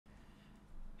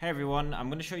Hey everyone, I'm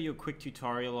going to show you a quick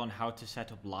tutorial on how to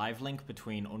set up LiveLink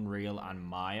between Unreal and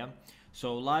Maya.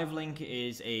 So LiveLink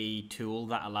is a tool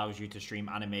that allows you to stream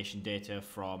animation data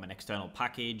from an external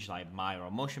package like Maya or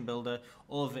Motion Builder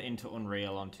over into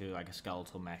Unreal onto like a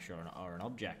skeletal mesh or an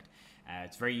object.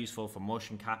 It's very useful for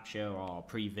motion capture or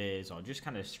previs or just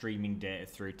kind of streaming data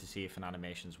through to see if an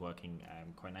animation is working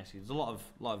quite nicely. There's a lot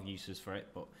of uses for it,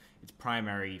 but its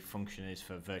primary function is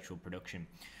for virtual production.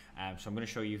 So I'm going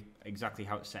to show you exactly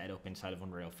how to set it up inside of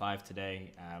Unreal 5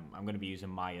 today. I'm going to be using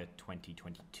Maya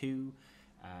 2022.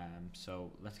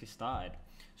 So let's get started.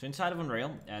 So inside of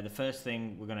Unreal, the first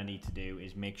thing we're going to need to do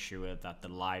is make sure that the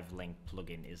LiveLink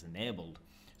plugin is enabled.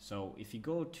 So if you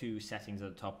go to settings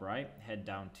at the top right, head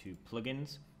down to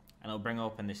plugins, and it'll bring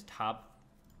open this tab.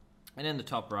 And in the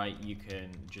top right, you can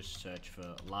just search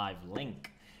for LiveLink.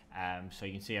 So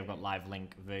you can see I've got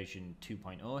LiveLink version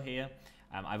 2.0 here.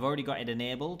 I've already got it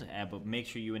enabled, but make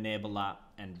sure you enable that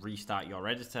and restart your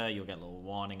editor. You'll get a little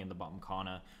warning in the bottom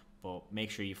corner, but make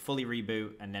sure you fully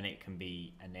reboot and then it can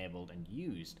be enabled and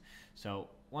used. So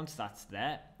once that's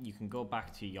there, you can go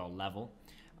back to your level,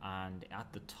 and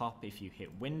at the top, if you hit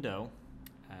window,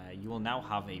 you will now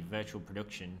have a virtual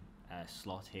production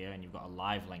slot here, and you've got a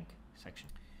LiveLink section.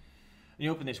 And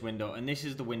you open this window, and this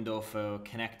is the window for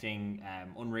connecting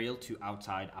Unreal to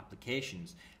outside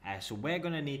applications. So we're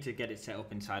going to need to get it set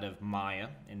up inside of Maya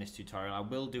in this tutorial. I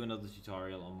will do another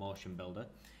tutorial on Motion Builder.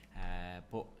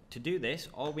 But to do this,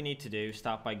 all we need to do is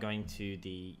start by going to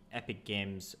the Epic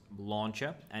Games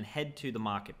launcher and head to the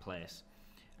marketplace.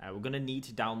 We're going to need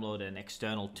to download an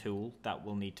external tool that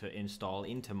we'll need to install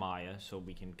into Maya so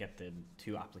we can get the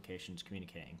two applications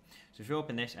communicating. So if you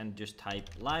open this and just type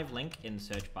LiveLink in the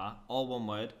search bar, all one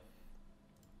word,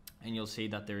 and you'll see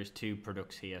that there is two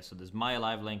products here. So there's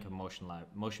MayaLiveLink and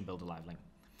Motion Builder LiveLink.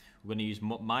 We're going to use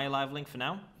MayaLiveLink for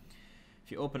now.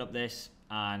 If you open up this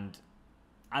and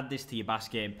add this to your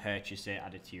basket and purchase it,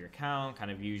 add it to your account,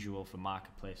 kind of usual for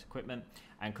marketplace equipment,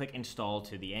 and click install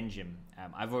to the engine.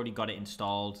 I've already got it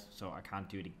installed, so I can't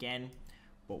do it again.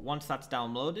 But once that's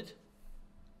downloaded,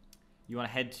 you want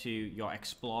to head to your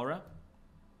Explorer,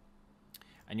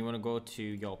 and you want to go to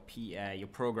your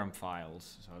program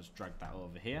files. So I'll just drag that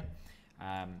over here.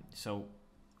 So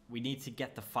we need to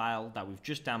get the file that we've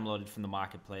just downloaded from the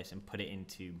marketplace and put it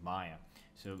into Maya.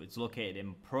 So it's located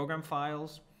in program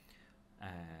files,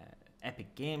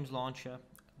 Epic Games Launcher,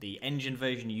 the engine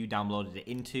version you downloaded it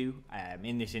into.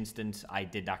 In this instance, I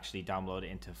did actually download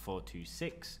it into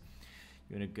 4.26.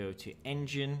 You want to go to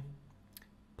Engine,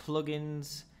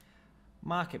 Plugins,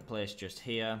 Marketplace just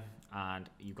here, and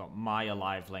you've got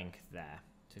MayaLiveLink there.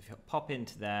 So if you pop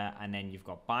into there, and then you've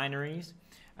got Binaries,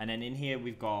 and then in here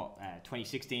we've got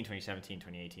 2016, 2017,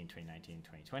 2018, 2019,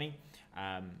 2020.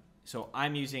 So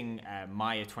I'm using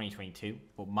Maya 2022,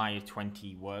 but Maya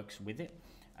 20 works with it.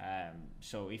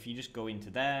 So if you just go into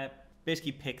there,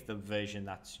 basically pick the version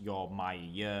that's your Maya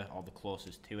year or the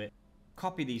closest to it.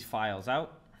 Copy these files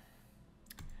out.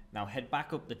 Now head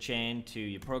back up the chain to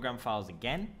your program files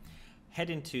again.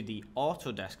 Head into the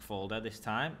Autodesk folder this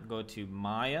time. Go to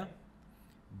Maya,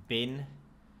 Bin,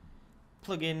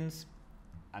 Plugins,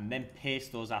 and then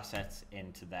paste those assets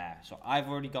into there. So I've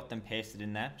already got them pasted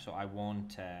in there, so I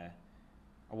won't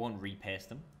repaste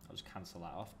them. I'll just cancel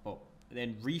that off. But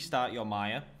then restart your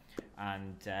Maya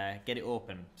and get it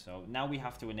open. So now we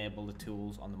have to enable the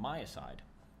tools on the Maya side.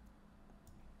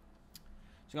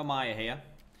 So got Maya here,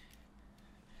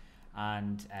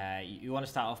 and you want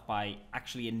to start off by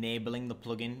actually enabling the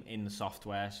plugin in the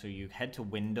software. So you head to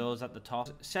Windows at the top,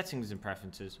 Settings and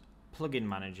Preferences, Plugin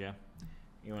Manager.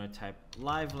 You want to type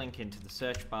LiveLink into the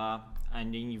search bar,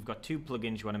 and then you've got two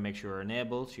plugins you want to make sure are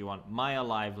enabled. So you want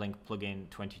MayaLiveLink plugin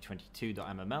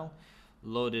 2022.mml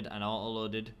loaded and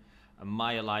auto-loaded, and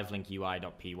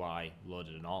MayaLiveLinkUI.py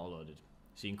loaded and auto-loaded.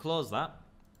 So you can close that.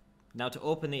 Now to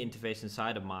open the interface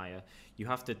inside of Maya, you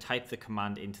have to type the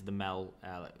command into the MEL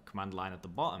command line at the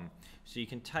bottom. So you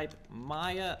can type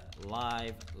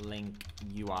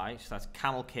MayaLiveLinkUI, so that's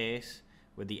camel case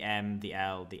with the M, the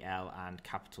L, and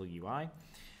capital UI,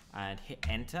 and hit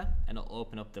enter, and it'll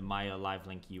open up the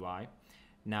MayaLiveLinkUI.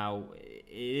 Now it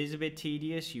is a bit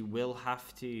tedious. You will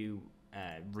have to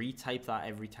retype that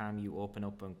every time you open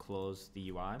up and close the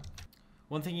UI.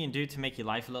 One thing you can do to make your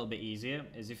life a little bit easier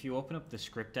is if you open up the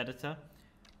script editor,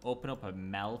 open up a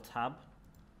MEL tab,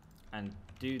 and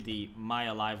do the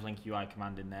MayaLiveLinkUI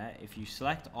command in there. If you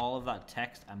select all of that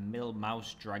text and middle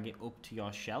mouse drag it up to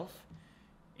your shelf,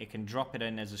 it can drop it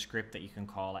in as a script that you can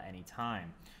call at any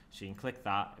time. So you can click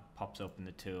that, it pops open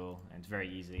the tool, and it's very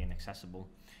easy and accessible.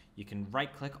 You can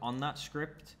right click on that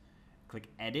script, click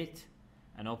edit,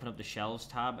 and open up the Shelves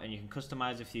tab, and you can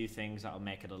customize a few things that will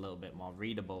make it a little bit more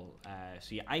readable.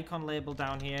 So your icon label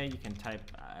down here, you can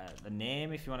type the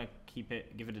name if you want to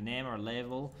give it a name or a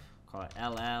label. Call it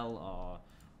LL or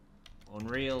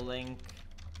Unreal Link,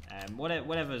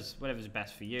 whatever's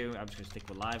best for you. I'm just going to stick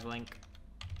with LiveLink.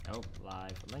 Oh,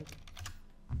 LiveLink.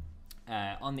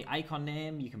 On the icon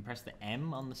name, you can press the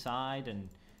M on the side and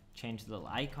change the little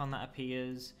icon that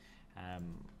appears.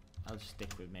 I'll just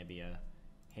stick with maybe a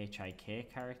HIK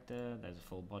character. There's a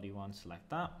full body one. Select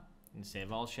that and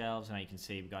save all shelves. And now you can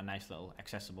see we've got a nice little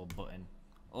accessible button,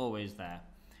 always there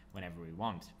whenever we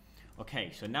want.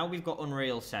 Okay, so now we've got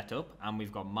Unreal set up and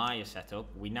we've got Maya set up.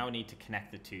 We now need to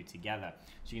connect the two together.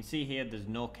 So you can see here there's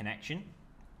no connection.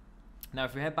 Now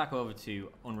if we head back over to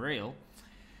Unreal,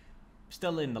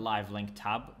 still in the LiveLink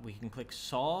tab, we can click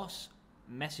Source,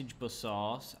 Message Bus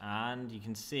Source, and you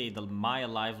can see the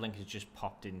MayaLiveLink has just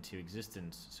popped into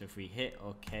existence. So if we hit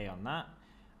OK on that,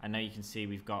 and now you can see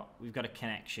we've got a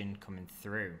connection coming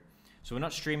through. So we're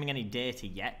not streaming any data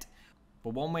yet,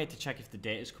 but one way to check if the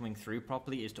data is coming through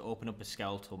properly is to open up a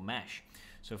skeletal mesh.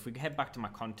 So if we head back to my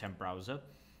content browser,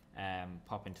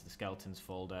 pop into the skeletons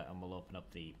folder, and we'll open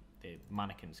up the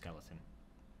mannequin skeleton.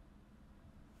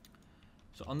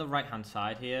 So on the right hand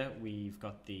side here, we've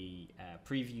got the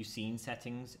preview scene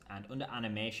settings, and under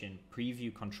animation,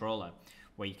 preview controller,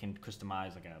 where you can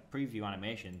customize like a preview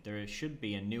animation. There should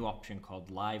be a new option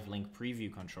called LiveLink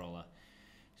preview controller.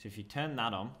 So if you turn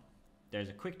that on, there's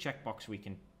a quick checkbox we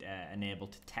can enable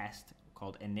to test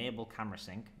called enable camera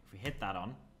sync. If we hit that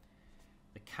on,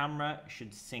 the camera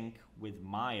should sync with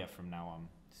Maya from now on.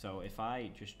 So if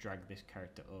I just drag this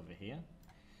character over here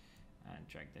and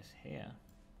drag this here,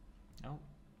 oh,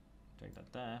 drag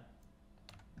that there.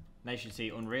 Now you should see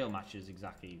Unreal matches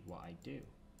exactly what I do.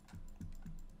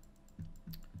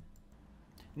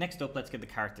 Next up, let's get the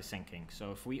character syncing.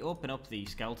 So if we open up the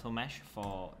skeletal mesh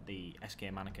for the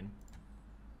SK mannequin,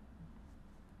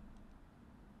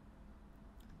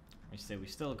 we see we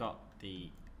still got the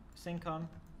sync on.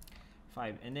 If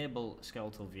I enable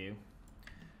skeletal view,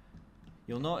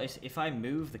 you'll notice if I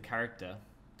move the character,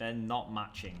 they're not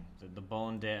matching. The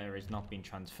bone data is not being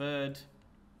transferred.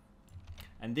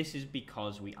 And this is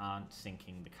because we aren't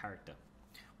syncing the character.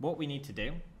 What we need to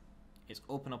do is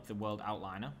open up the world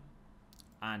outliner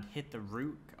and hit the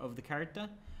root of the character.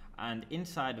 And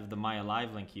inside of the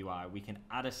MayaLiveLinkUI, we can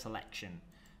add a selection.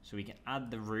 So we can add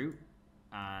the root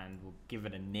and we'll give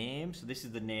it a name. So this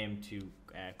is the name to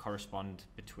correspond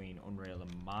between Unreal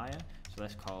and Maya. So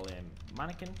let's call him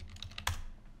mannequin.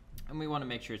 And we want to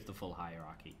make sure it's the full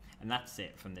hierarchy. And that's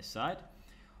it from this side.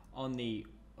 On the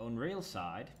Unreal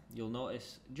side, you'll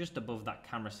notice just above that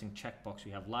camera sync checkbox,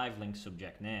 we have LiveLink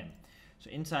subject name. So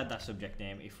inside that subject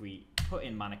name, if we put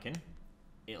in mannequin,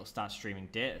 it'll start streaming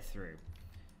data through.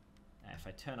 If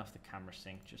I turn off the camera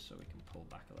sync, just so we can pull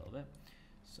back a little bit.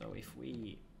 So if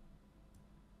we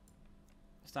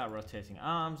start rotating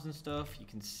arms and stuff, you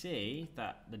can see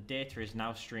that the data is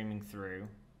now streaming through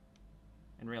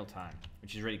in real time,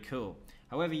 which is really cool.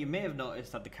 However, you may have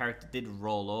noticed that the character did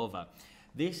roll over.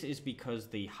 This is because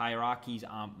the hierarchies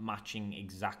aren't matching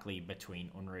exactly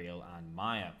between Unreal and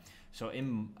Maya. So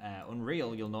in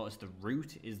Unreal, you'll notice the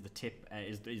root is the tip,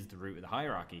 is the root of the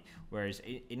hierarchy, whereas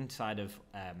inside of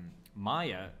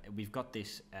Maya, we've got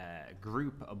this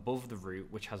group above the root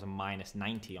which has a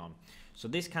 -90 on. So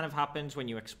this kind of happens when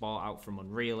you export out from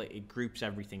Unreal. It groups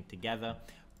everything together.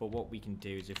 But what we can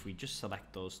do is if we just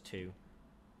select those two,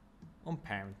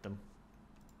 unparent them,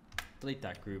 delete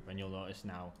that group, and you'll notice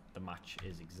now the match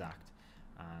is exact.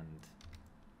 And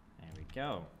there we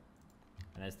go.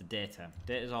 And there's the data.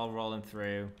 Data's all rolling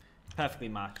through, perfectly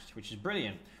matched, which is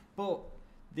brilliant. But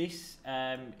this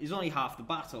is only half the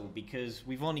battle because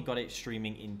we've only got it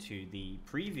streaming into the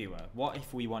previewer. What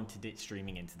if we wanted it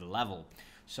streaming into the level?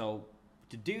 So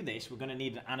to do this, we're going to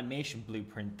need an animation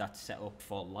blueprint that's set up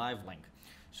for LiveLink.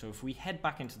 So if we head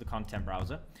back into the content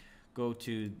browser, go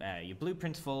to your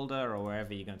blueprints folder or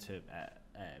wherever you're going to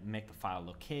make the file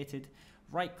located,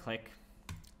 right click,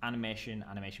 animation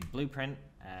blueprint,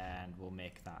 and we'll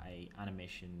make that a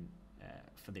animation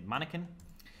for the mannequin.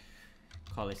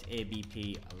 Call this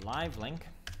ABP LiveLink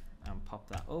and pop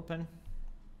that open.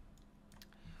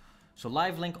 So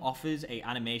LiveLink offers a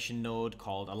animation node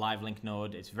called a LiveLink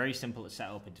node. It's very simple to set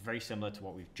up. It's very similar to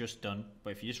what we've just done.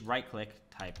 But if you just right click,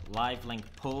 type LiveLink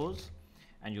pose,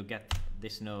 and you'll get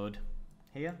this node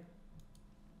here.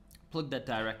 Plug that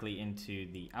directly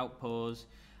into the out pose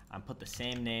and put the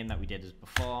same name that we did as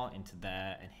before into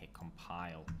there and hit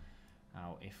compile.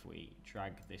 Now if we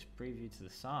drag this preview to the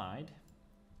side,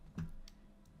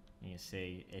 you can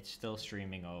see it's still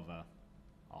streaming over.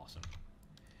 Awesome.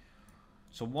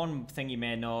 So one thing you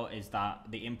may know is that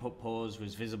the input pose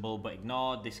was visible but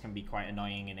ignored. This can be quite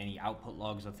annoying in any output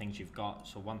logs or things you've got.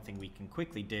 So one thing we can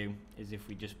quickly do is if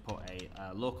we just put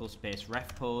a local space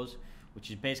ref pose, which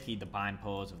is basically the bind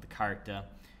pose of the character.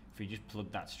 If we just plug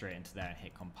that straight into there and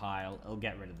hit compile, it'll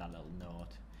get rid of that little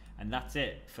note. And that's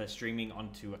it for streaming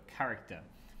onto a character.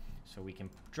 So we can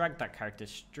drag that character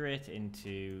straight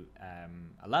into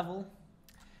a level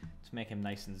to make him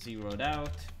nice and zeroed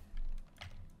out.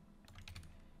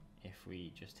 If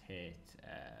we just hit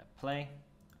play,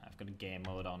 I've got a game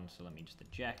mode on, so let me just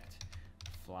eject,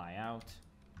 fly out,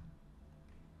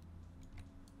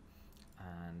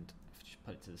 and just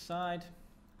put it to the side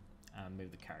and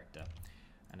move the character.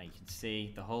 And now you can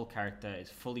see the whole character is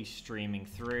fully streaming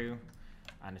through,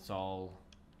 and it's all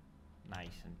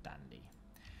nice and dandy.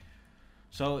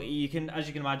 So you can, as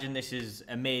you can imagine, this is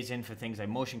amazing for things like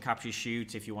motion capture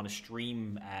shoots. If you want to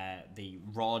stream the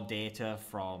raw data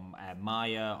from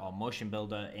Maya or Motion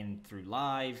Builder in through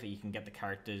live, you can get the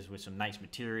characters with some nice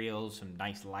materials, some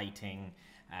nice lighting.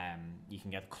 You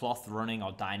can get cloth running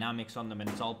or dynamics on them, and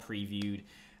it's all previewed.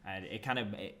 And it kind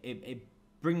of it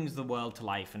brings the world to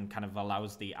life and kind of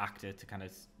allows the actor to kind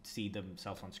of see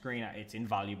themselves on screen. It's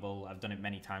invaluable. I've done it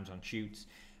many times on shoots.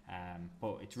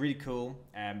 But it's really cool,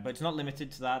 but it's not limited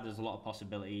to that. There's a lot of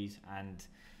possibilities, and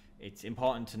it's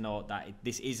important to note that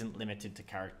this isn't limited to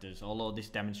characters. Although this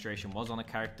demonstration was on a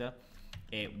character,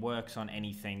 it works on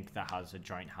anything that has a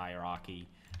joint hierarchy.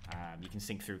 You can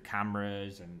sync through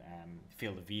cameras and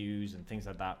field of views and things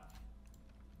like that.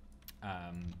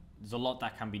 There's a lot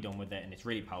that can be done with it, and it's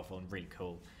really powerful and really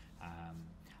cool.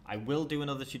 I will do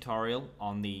another tutorial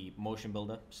on the Motion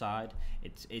Builder side.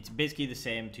 It's basically the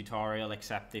same tutorial,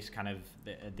 except this kind of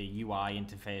the UI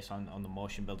interface on the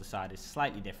Motion Builder side is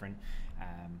slightly different,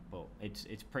 but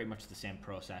it's pretty much the same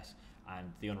process,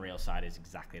 and the Unreal side is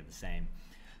exactly the same.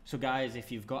 So guys,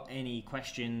 if you've got any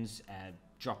questions,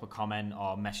 drop a comment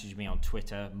or message me on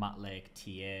Twitter,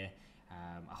 MattLakeTA.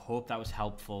 I hope that was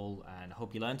helpful, and I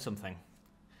hope you learned something.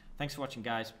 Thanks for watching,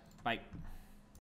 guys. Bye.